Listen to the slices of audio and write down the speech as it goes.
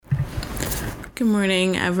Good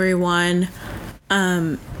morning, everyone.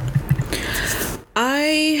 I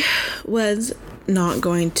was not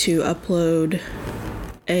going to upload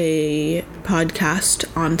a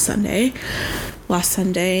podcast on last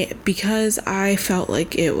Sunday, because I felt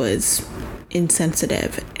like it was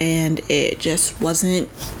insensitive and it just wasn't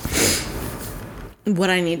what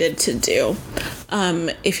I needed to do.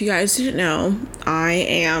 If you guys didn't know, I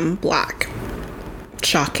am Black.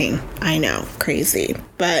 Shocking. I know. Crazy.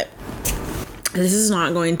 But this is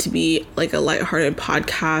not going to be like a lighthearted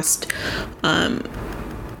podcast.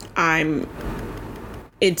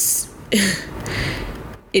 It's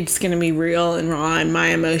going to be real and raw in my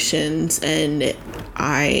emotions, and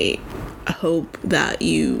I hope that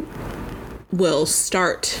you will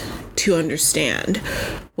start to understand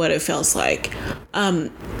what it feels like.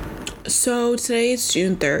 So today is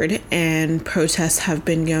June 3rd, and protests have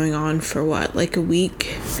been going on for a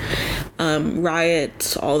week?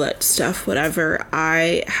 Riots, all that stuff, whatever.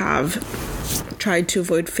 I have tried to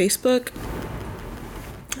avoid Facebook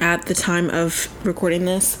at the time of recording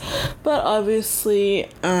this, but obviously,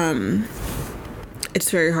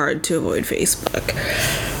 it's very hard to avoid Facebook.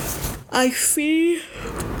 I see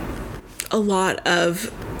a lot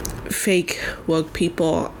of fake woke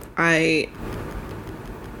people. I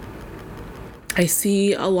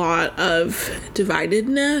see a lot of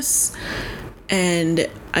dividedness, and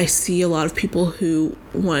I see a lot of people who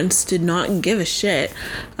once did not give a shit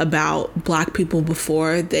about Black people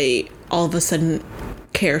before they all of a sudden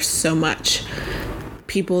care so much.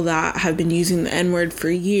 People that have been using the N-word for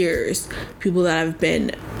years, people that have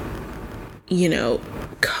been,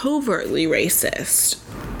 covertly racist.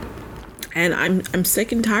 And I'm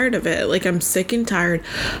sick and tired of it. I'm sick and tired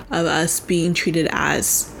of us being treated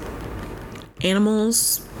as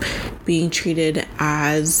animals, being treated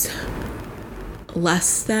as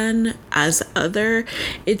less than, as other.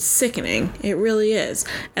 It's sickening. It really is.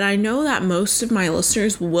 And I know that most of my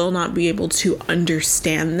listeners will not be able to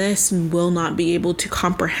understand this and will not be able to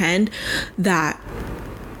comprehend that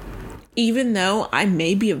even though I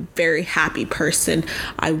may be a very happy person,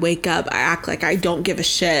 I wake up, I act like I don't give a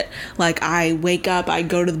shit. I wake up, I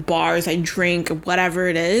go to the bars, I drink, whatever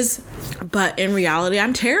it is. But in reality,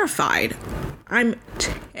 I'm terrified. I'm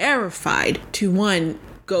terrified to, 1,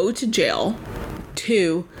 go to jail,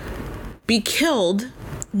 2, be killed,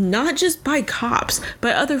 not just by cops,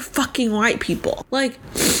 by other fucking white people.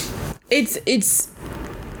 It's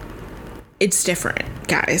different,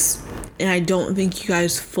 guys. And I don't think you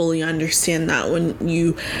guys fully understand that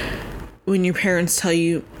when your parents tell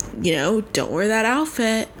you, don't wear that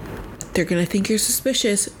outfit, they're gonna think you're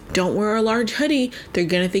suspicious. Don't wear a large hoodie, they're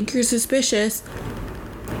gonna think you're suspicious.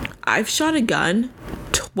 I've shot a gun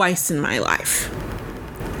twice in my life.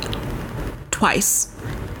 Twice.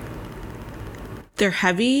 They're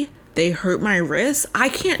heavy. They hurt my wrists. I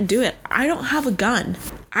can't do it. I don't have a gun.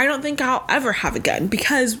 I don't think I'll ever have a gun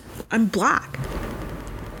because I'm Black.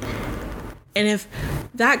 And if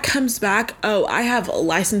that comes back, I have a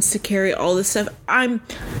license to carry all this stuff, I'm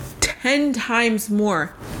 10 times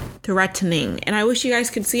more threatening. And I wish you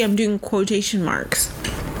guys could see I'm doing quotation marks.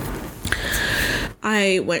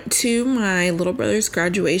 I went to my little brother's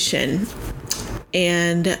graduation,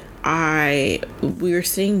 and we were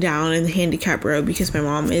sitting down in the handicap row because my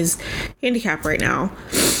mom is handicapped right now.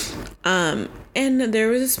 And there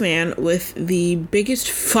was this man with the biggest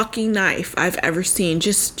fucking knife I've ever seen,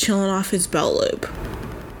 just chilling off his belt loop.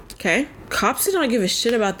 Okay? Cops did not give a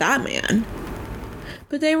shit about that man.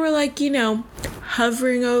 But they were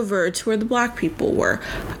hovering over to where the Black people were,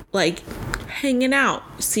 hanging out,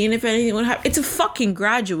 seeing if anything would happen. It's a fucking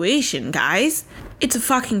graduation, guys. It's a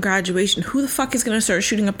fucking graduation. Who the fuck is gonna start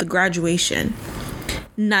shooting up the graduation?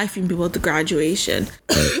 Knifing people at the graduation.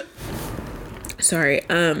 Sorry,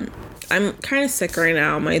 I'm kind of sick right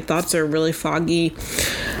now. My thoughts are really foggy.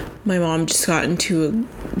 My mom just got into a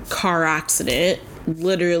car accident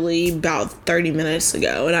literally about 30 minutes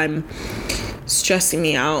ago, and I'm stressing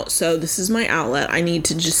me out. So this is my outlet. I need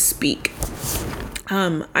to just speak.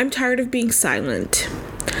 I'm tired of being silent.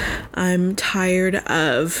 I'm tired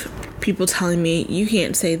of people telling me, you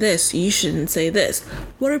can't say this, you shouldn't say this.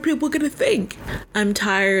 What are people gonna think? I'm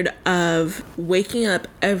tired of waking up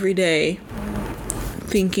every day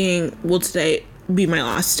thinking, will today be my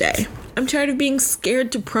last day? I'm tired of being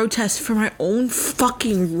scared to protest for my own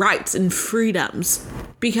fucking rights and freedoms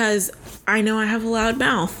because I know I have a loud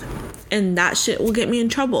mouth and that shit will get me in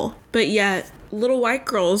trouble. But yet, little white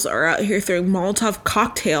girls are out here throwing Molotov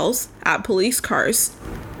cocktails at police cars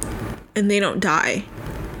and they don't die.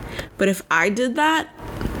 But if I did that,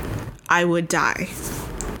 I would die.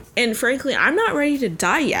 And frankly, I'm not ready to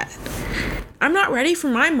die yet. I'm not ready for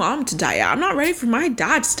my mom to die out. I'm not ready for my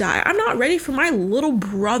dad to die. I'm not ready for my little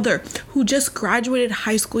brother who just graduated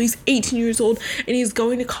high school. He's 18 years old and he's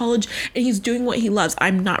going to college and he's doing what he loves.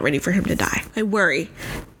 I'm not ready for him to die. I worry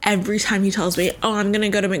every time he tells me, oh, I'm going to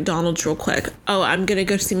go to McDonald's real quick. Oh, I'm going to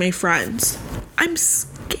go see my friends. I'm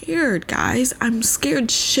scared, guys. I'm scared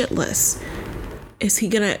shitless. Is he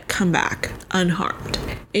going to come back unharmed?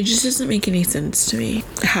 It just doesn't make any sense to me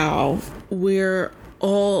how we're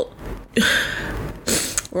all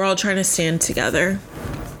trying to stand together,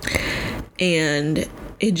 and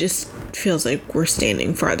it just feels like we're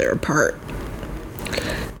standing farther apart.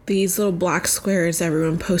 These little black squares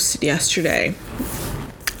everyone posted yesterday,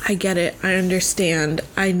 I get it. I understand.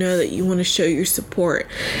 I know that you want to show your support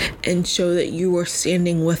and show that you are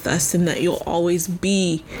standing with us and that you'll always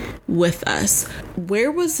be with us.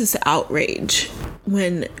 Where was this outrage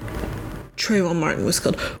when Trayvon Martin was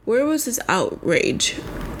killed? Where was this outrage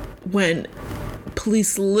when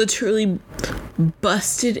police literally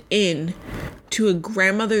busted in to a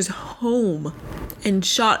grandmother's home and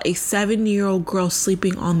shot a 7-year-old girl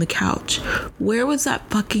sleeping on the couch? Where was that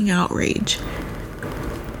fucking outrage?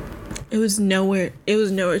 It was nowhere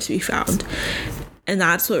to be found. And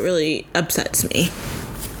that's what really upsets me.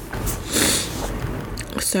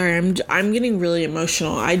 Sorry, I'm getting really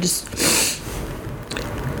emotional. I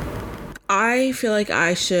feel like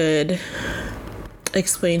I should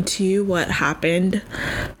explain to you what happened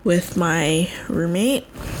with my roommate.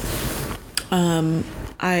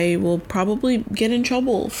 I will probably get in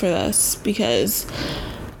trouble for this because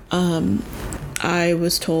I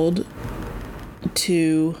was told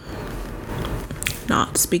to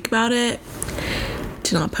not speak about it,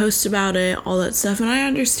 to not post about it, all that stuff, and I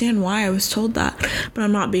understand why I was told that, but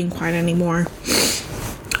I'm not being quiet anymore.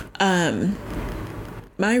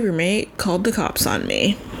 My roommate called the cops on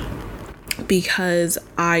me because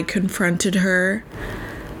I confronted her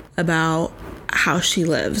about how she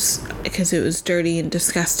lives, because it was dirty and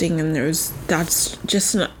disgusting, and that's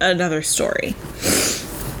just another story.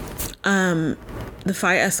 The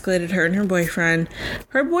fight escalated. Her and her boyfriend.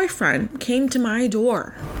 Her boyfriend came to my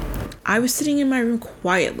door. I was sitting in my room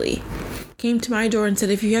quietly. Came to my door and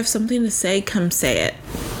said, if you have something to say, come say it.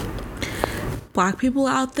 Black people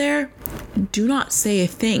out there, do not say a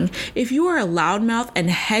thing. If you are a loudmouth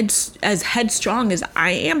and as headstrong as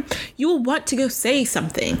I am, you will want to go say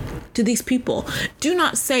something to these people. Do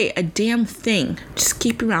not say a damn thing. Just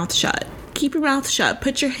keep your mouth shut. Keep your mouth shut.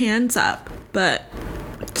 Put your hands up. But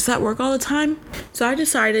does that work all the time? So I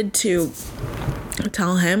decided to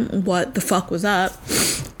tell him what the fuck was up.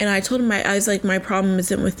 And I told him, I was like, my problem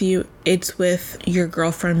isn't with you. It's with your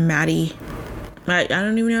girlfriend, Maddie. I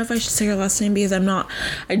don't even know if I should say her last name because I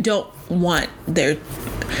don't want their...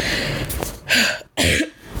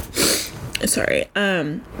 Sorry.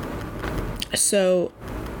 So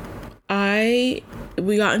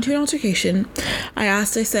we got into an altercation. I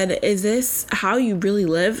said, is this how you really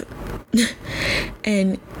live?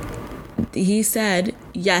 And he said,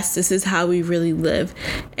 yes, this is how we really live.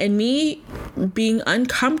 And me being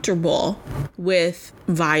uncomfortable with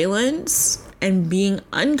violence and being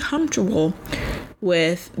uncomfortable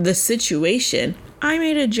with the situation, I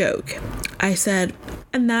made a joke. I said,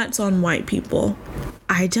 and that's on white people.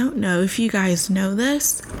 I don't know if you guys know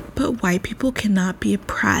this, but white people cannot be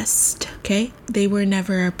oppressed, okay? They were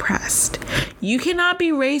never oppressed. You cannot be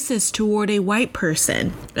racist toward a white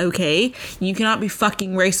person, okay? You cannot be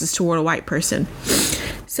fucking racist toward a white person.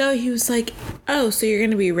 So he was like, oh, so you're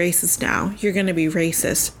going to be racist now. You're going to be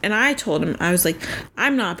racist. And I told him, I was like,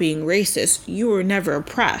 I'm not being racist. You were never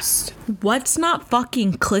oppressed. What's not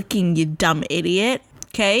fucking clicking, you dumb idiot?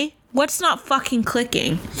 Okay? What's not fucking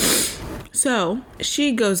clicking? So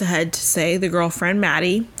she goes ahead to say, the girlfriend,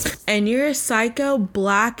 Maddie, and you're a psycho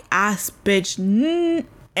black ass bitch.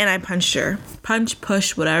 And I punched her. Punch,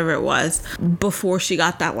 push, whatever it was, before she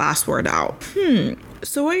got that last word out.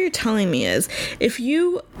 So what you're telling me is, if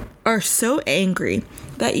you are so angry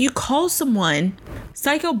that you call someone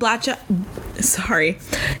psycho black ass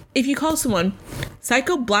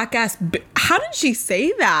how did she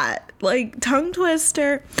say that? Like, tongue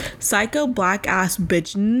twister. Psycho black ass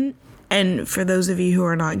bitch. And for those of you who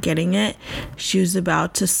are not getting it, she was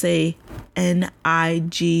about to say Nigger.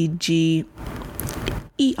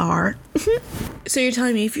 So you're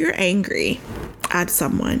telling me if you're angry at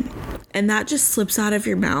someone and that just slips out of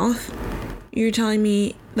your mouth, you're telling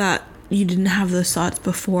me that you didn't have those thoughts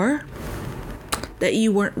before? That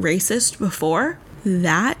you weren't racist before?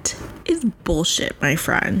 That is bullshit, my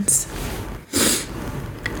friends.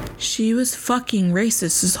 She was fucking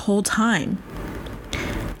racist this whole time.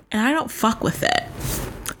 And I don't fuck with it.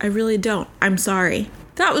 I really don't. I'm sorry.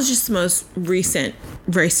 that was just the most recent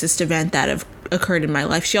racist event that have occurred in my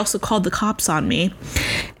life. She also called the cops on me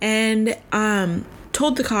and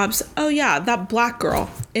told the cops, oh yeah, that black girl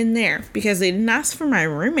in there, because they didn't ask for my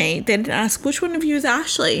roommate. They didn't ask which one of you is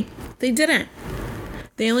Ashley. They didn't.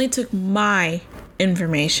 They only took my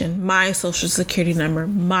information, my social security number,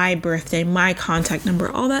 my birthday, my contact number,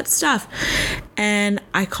 all that stuff. And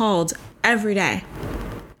I called every day.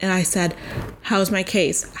 And I said, how's my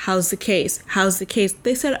case? How's the case? How's the case?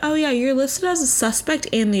 They said, oh yeah, you're listed as a suspect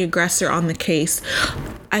and the aggressor on the case.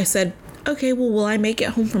 I said, okay, well, will I make it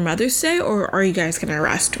home for Mother's Day, or are you guys gonna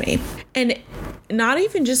arrest me? And not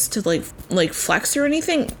even just to like flex or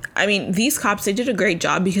anything. I mean, these cops, they did a great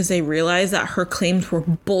job because they realized that her claims were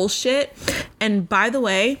bullshit. And by the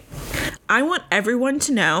way, I want everyone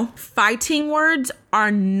to know, fighting words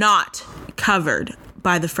are not covered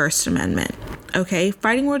by the First Amendment. Okay?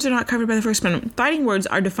 Fighting words are not covered by the First Amendment. Fighting words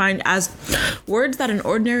are defined as words that an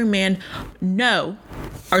ordinary man know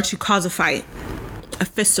are to cause a fight. A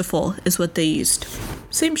fistful is what they used.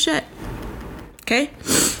 Same shit. Okay?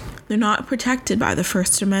 They're not protected by the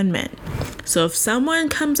First Amendment. So if someone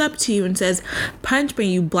comes up to you and says, punch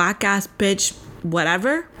me, you black ass bitch,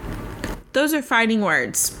 whatever, those are fighting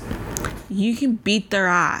words. You can beat their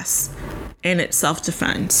ass and it's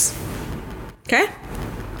self-defense. Okay?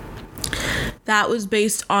 That was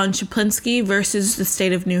based on Chaplinsky versus the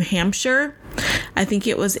state of New Hampshire. I think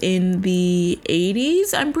it was in the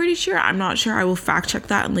 80s, I'm pretty sure. I'm not sure. I will fact check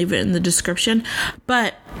that and leave it in the description.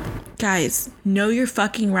 But guys, know your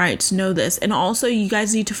fucking rights. Know this. And also, you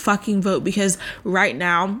guys need to fucking vote, because right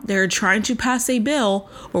now they're trying to pass a bill,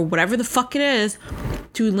 or whatever the fuck it is,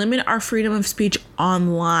 to limit our freedom of speech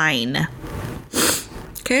online.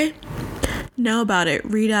 Okay? Know about it.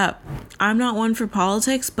 Read up. I'm not one for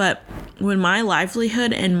politics, but when my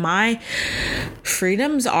livelihood and my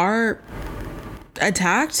freedoms are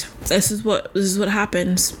attacked, this is what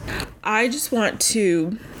happens. I just want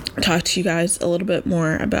to talk to you guys a little bit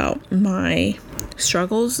more about my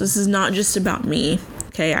struggles. This is not just about me.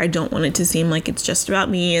 Okay, I don't want it to seem like it's just about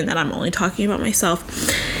me and that I'm only talking about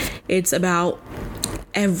myself. It's about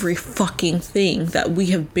every fucking thing that we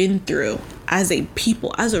have been through as a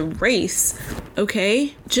people, as a race.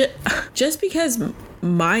 Okay, just because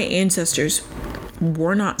my ancestors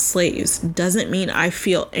were not slaves doesn't mean I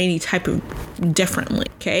feel any type of differently.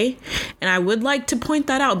 Okay, and I would like to point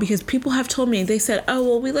that out, because people have told me, they said, oh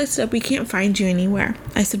well, we listed up, we can't find you anywhere.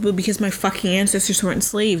 I said, well, because my fucking ancestors weren't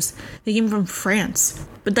slaves. They came from France.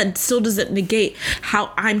 But that still doesn't negate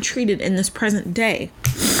how I'm treated in this present day.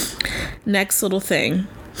 Next little thing,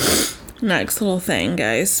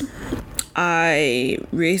 guys. I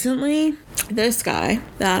recently, this guy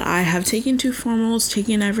that I have taken to formals,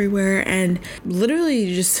 taken everywhere, and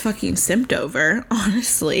literally just fucking simped over,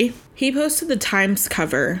 honestly. He posted the Times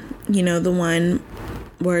cover, you know, the one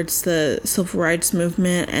where it's the civil rights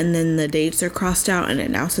movement and then the dates are crossed out and it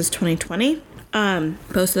now says 2020.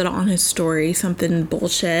 Posted on his story something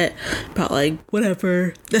bullshit about like,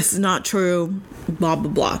 whatever, this is not true, blah blah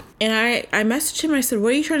blah. And I messaged him, I said,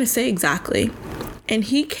 what are you trying to say exactly? And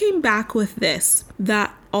he came back with this,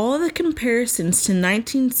 that all the comparisons to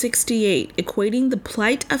 1968, equating the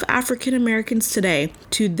plight of African Americans today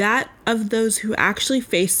to that of those who actually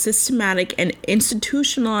faced systematic and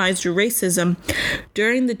institutionalized racism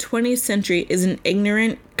during the 20th century, is an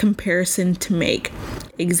ignorant comparison to make.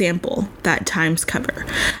 Example, that Times cover.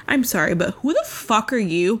 I'm sorry, but who the fuck are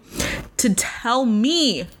you to tell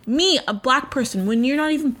me, a black person, when you're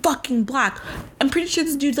not even fucking black? I'm pretty sure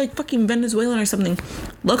this dude's like fucking Venezuelan or something.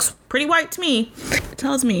 Looks pretty white to me. It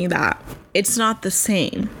tells me that it's not the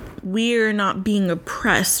same. We're not being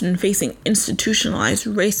oppressed and facing institutionalized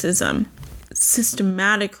racism,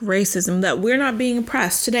 systematic racism, that we're not being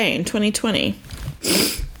oppressed today in 2020.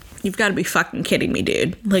 You've got to be fucking kidding me,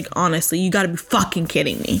 dude. Like, honestly, you got to be fucking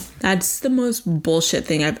kidding me. That's the most bullshit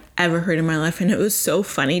thing I've ever heard in my life. And it was so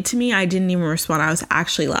funny to me. I didn't even respond. I was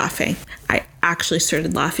actually laughing. I actually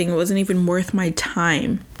started laughing. It wasn't even worth my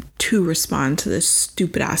time to respond to this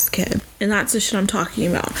stupid ass kid. And that's the shit I'm talking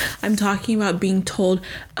about. I'm talking about being told,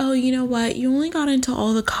 oh, you know what? You only got into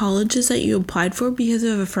all the colleges that you applied for because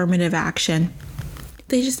of affirmative action.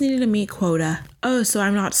 They just needed to meet quota. Oh, so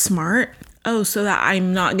I'm not smart? Oh, so that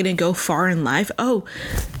I'm not going to go far in life? Oh,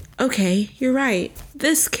 okay, you're right.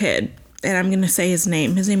 This kid, and I'm going to say his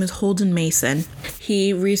name is Holden Mason.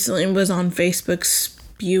 He recently was on Facebook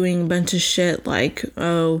spewing a bunch of shit like,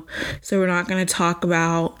 oh, so we're not going to talk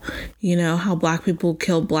about, you know, how black people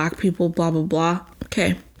kill black people, blah, blah, blah.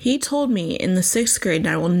 Okay. He told me in the 6th grade, and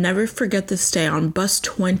I will never forget this day, on bus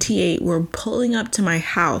 28, we're pulling up to my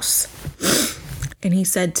house, and he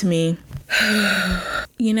said to me,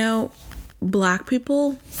 You know, black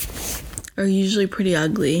people are usually pretty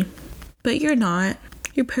ugly, but you're not.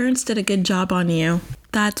 Your parents did a good job on you.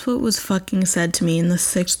 That's what was fucking said to me in the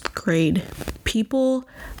 6th grade. People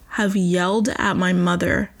have yelled at my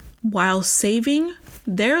mother while saving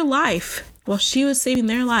their life, while she was saving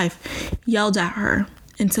their life, yelled at her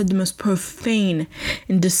and said the most profane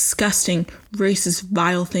and disgusting, racist,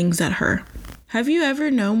 vile things at her. Have you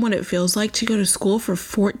ever known what it feels like to go to school for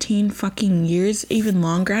 14 fucking years, even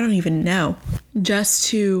longer? I don't even know. Just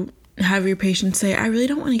to have your patient say, I really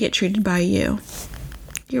don't want to get treated by you.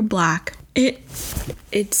 You're black.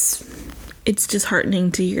 It's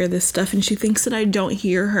disheartening to hear this stuff, and she thinks that I don't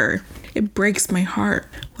hear her. It breaks my heart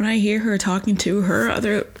when I hear her talking to her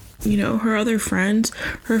other friends,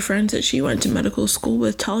 her friends that she went to medical school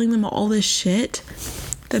with, telling them all this shit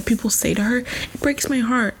that people say to her. It breaks my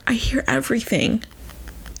heart. I hear everything.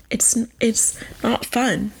 It's not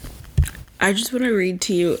fun. I just want to read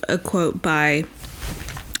to you a quote by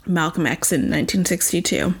Malcolm X in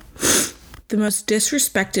 1962. The most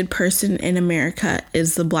disrespected person in America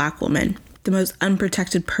is the black woman. The most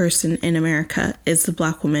unprotected person in America is the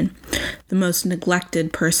black woman. The most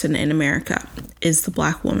neglected person in America is the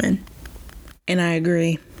black woman. And I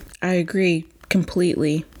agree. I agree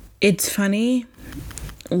completely. It's funny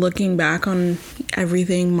looking back on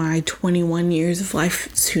everything, my 21 years of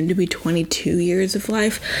life, soon to be 22 years of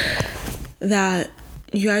life, that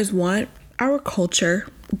you guys want our culture,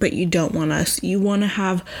 but you don't want us. You want to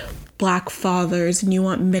have black fathers and you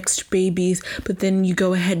want mixed babies, but then you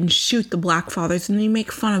go ahead and shoot the black fathers and then you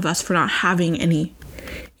make fun of us for not having any.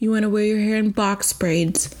 You want to wear your hair in box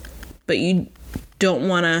braids, but you don't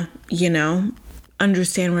want to,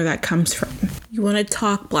 understand where that comes from. You want to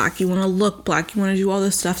talk black, you want to look black, you want to do all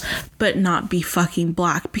this stuff, but not be fucking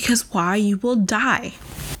black, because why? You will die.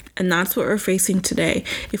 And that's what we're facing today.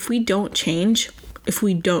 If we don't change,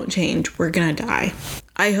 we're gonna die.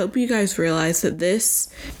 I hope you guys realize that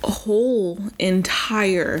this whole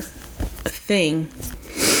entire thing,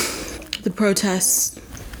 the protests,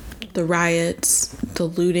 the riots, the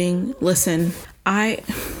looting, listen, Hi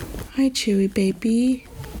Chewy baby.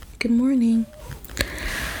 Good morning.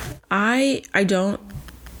 I don't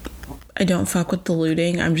fuck with the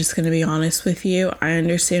looting. I'm just gonna be honest with you. I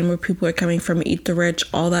understand where people are coming from, eat the rich,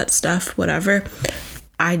 all that stuff, whatever.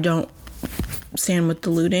 I don't stand with the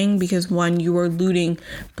looting because, one, you are looting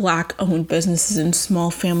black owned businesses and small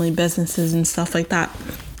family businesses and stuff like that.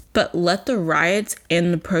 But let the riots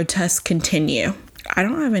and the protests continue. I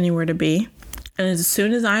don't have anywhere to be. And as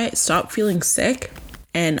soon as I stop feeling sick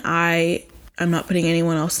and I'm not putting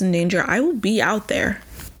anyone else in danger, I will be out there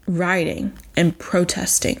rioting and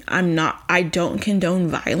protesting. I don't condone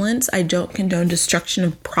violence. I don't condone destruction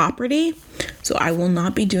of property. So I will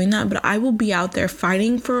not be doing that, but I will be out there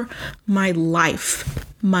fighting for my life.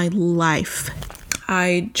 My life.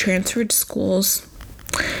 I transferred schools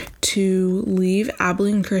to leave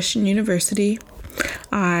Abilene Christian University.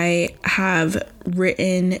 I have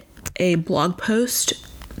written a blog post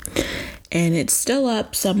and it's still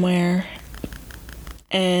up somewhere.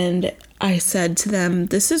 And I said to them,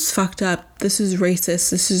 this is fucked up. This is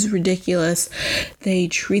racist. This is ridiculous. They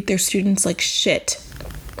treat their students like shit.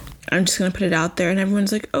 I'm just going to put it out there. And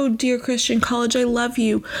everyone's like, oh, dear Christian College, I love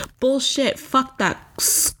you. Bullshit. Fuck that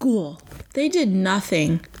school. They did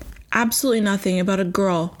nothing, absolutely nothing about a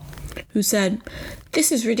girl who said,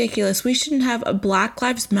 this is ridiculous. We shouldn't have a Black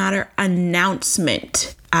Lives Matter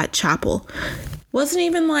announcement at chapel. Wasn't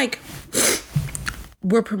even like,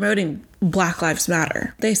 we're promoting Black Lives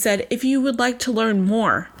Matter. They said, if you would like to learn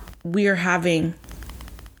more, we are having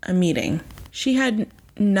a meeting. She had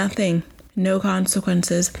nothing, no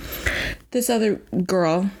consequences. This other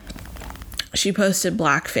girl, she posted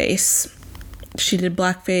blackface. She did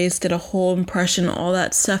blackface, did a whole impression, all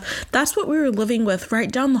that stuff. That's what we were living with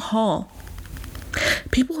right down the hall.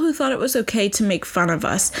 People who thought it was okay to make fun of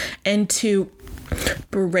us and to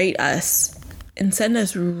berate us and send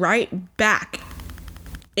us right back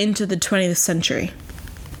into the 20th century.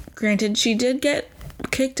 Granted, she did get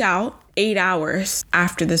kicked out 8 hours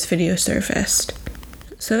after this video surfaced.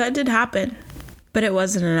 So that did happen, but it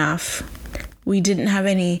wasn't enough. We didn't have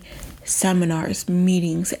any seminars,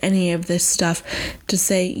 meetings, any of this stuff to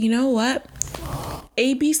say, you know what?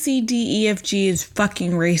 A, B, C, D, E, F, G is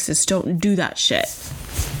fucking racist. Don't do that shit.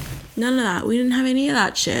 None of that. We didn't have any of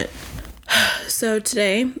that shit. So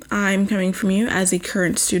today, I'm coming from you as a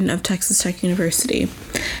current student of Texas Tech University,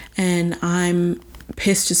 and I'm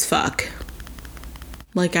pissed as fuck.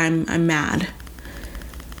 Like, I'm mad.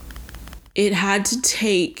 It had to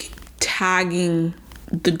take tagging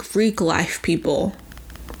the Greek life people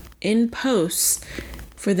in posts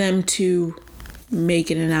for them to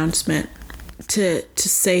make an announcement, to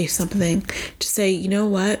say something, to say, you know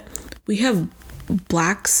what, we have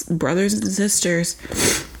Black brothers and sisters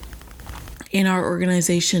in our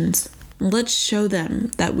organizations. Let's show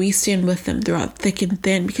them that we stand with them throughout thick and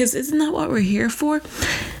thin, because isn't that what we're here for?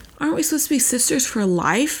 Aren't we supposed to be sisters for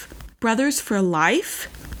life? Brothers for life?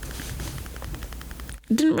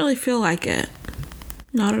 It didn't really feel like it.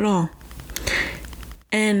 Not at all.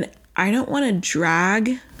 And I don't want to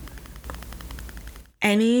drag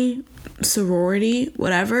any sorority,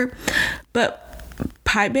 whatever, but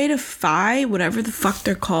Pi Beta Phi, whatever the fuck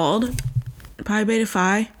they're called, Pi Beta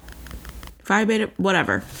Phi, Phi Beta,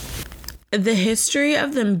 whatever. The history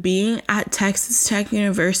of them being at Texas Tech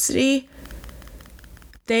University,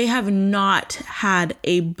 they have not had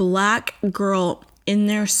a Black girl in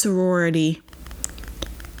their sorority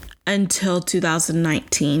until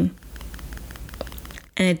 2019.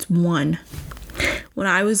 And it's one. When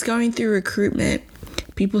I was going through recruitment,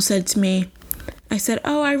 people said to me, I said,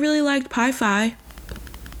 oh, I really liked Pi Phi.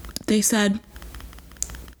 They said,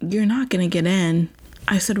 you're not going to get in.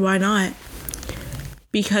 I said, why not?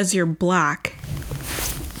 Because you're Black.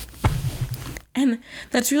 And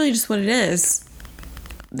that's really just what it is.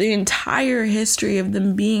 The entire history of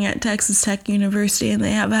them being at Texas Tech University, and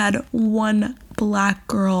they have had one Black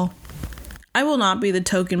girl. I will not be the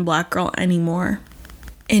token Black girl anymore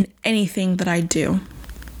in anything that I do.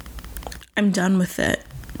 I'm done with it.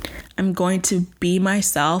 I'm going to be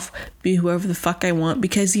myself, be whoever the fuck I want,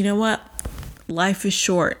 because you know what? Life is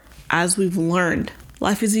short, as we've learned.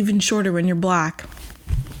 Life is even shorter when you're Black,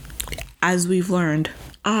 as we've learned.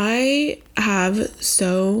 I have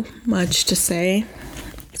so much to say,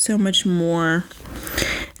 so much more,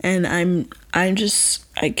 and I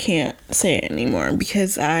can't say it anymore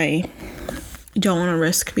because I don't want to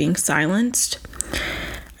risk being silenced.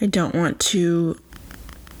 I don't want to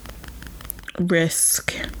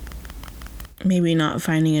risk maybe not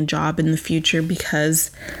finding a job in the future because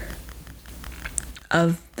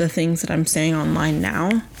of the things that I'm saying online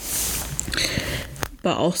now.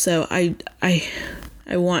 But also I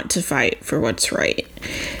want to fight for what's right.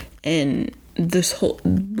 And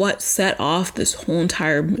what set off this whole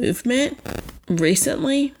entire movement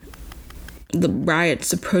recently, the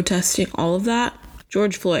riots, the protesting, all of that,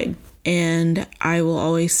 George Floyd. And I will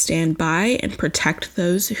always stand by and protect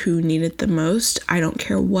those who need it the most. I don't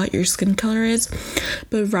care what your skin color is,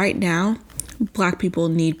 but right now, Black people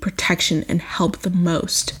need protection and help the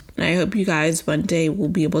most. And I hope you guys one day will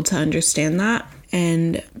be able to understand that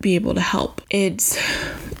and be able to help. It's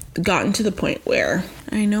gotten to the point where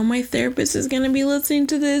I know my therapist is going to be listening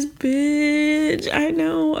to this, bitch. I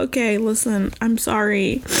know. Okay, listen, I'm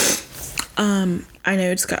sorry. I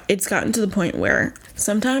know it's gotten to the point where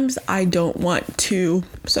sometimes I don't want to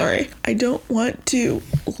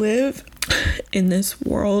live in this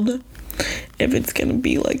world if it's gonna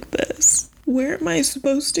be like this. Where am I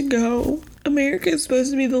supposed to go? America is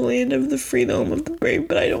supposed to be the land of the freedom of the brave,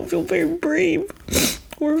 but I don't feel very brave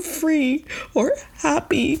or free or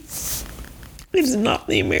happy. It's not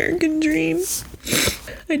the American dream.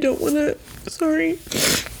 I don't want to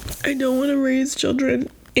raise children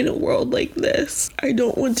in a world like this. I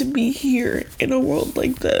don't want to be here in a world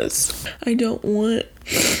like this. I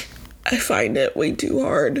find it way too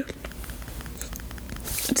hard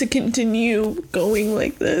to continue going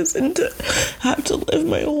like this and to have to live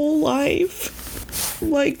my whole life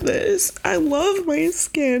like this. I love my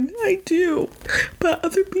skin, I do, but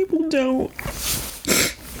other people don't.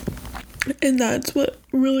 And that's what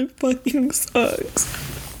really fucking sucks.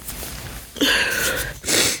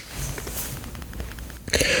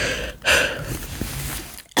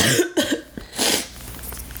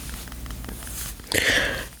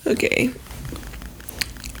 Okay.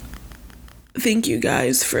 Thank you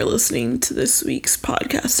guys for listening to this week's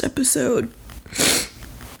podcast episode.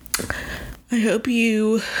 I hope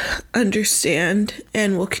you understand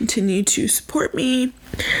and will continue to support me.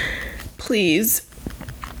 Please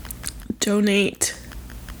donate,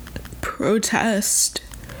 protest,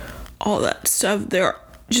 all that stuff.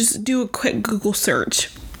 Just do a quick Google search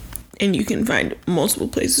and you can find multiple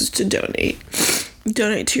places to donate.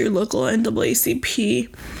 Donate to your local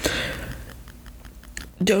NAACP.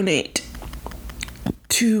 Donate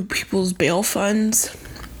to people's bail funds.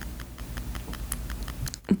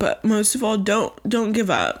 But most of all, don't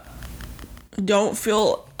give up. Don't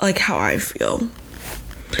feel like how I feel.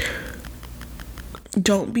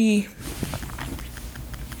 Don't be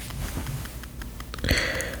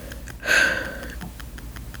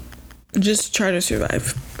just try to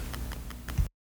survive.